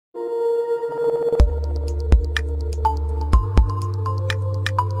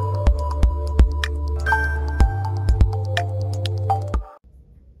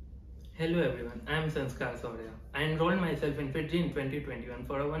Sanskar Shaurya. I enrolled myself in FIITJEE in 2021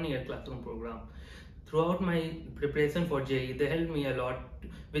 for a one-year classroom program. Throughout my preparation for JEE, they helped me a lot,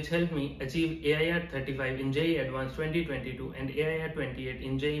 which helped me achieve AIR 35 in JEE Advanced 2022 and AIR 28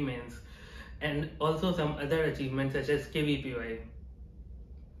 in JEE Mains, and also some other achievements such as KVPY.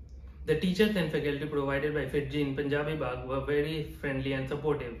 The teachers and faculty provided by FIITJEE in Punjabi Bagh were very friendly and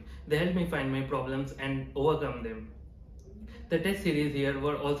supportive. They helped me find my problems and overcome them. The test series here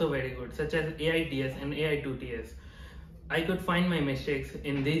were also very good, such as AITS and AI2TS. I could find my mistakes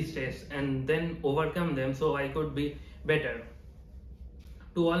in these tests and then overcome them so I could be better.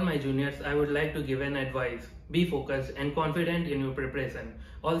 To all my juniors, I would like to give an advice. Be focused and confident in your preparation.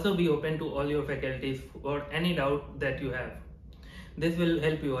 Also be open to all your faculties for any doubt that you have. This will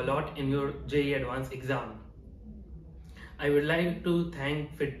help you a lot in your JEE Advanced exam. I would like to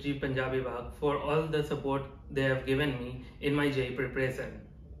thank FIITJEE Punjabi Bagh for all the support they have given me in my JEE preparation.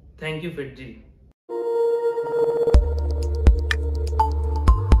 Thank you, FIITJEE.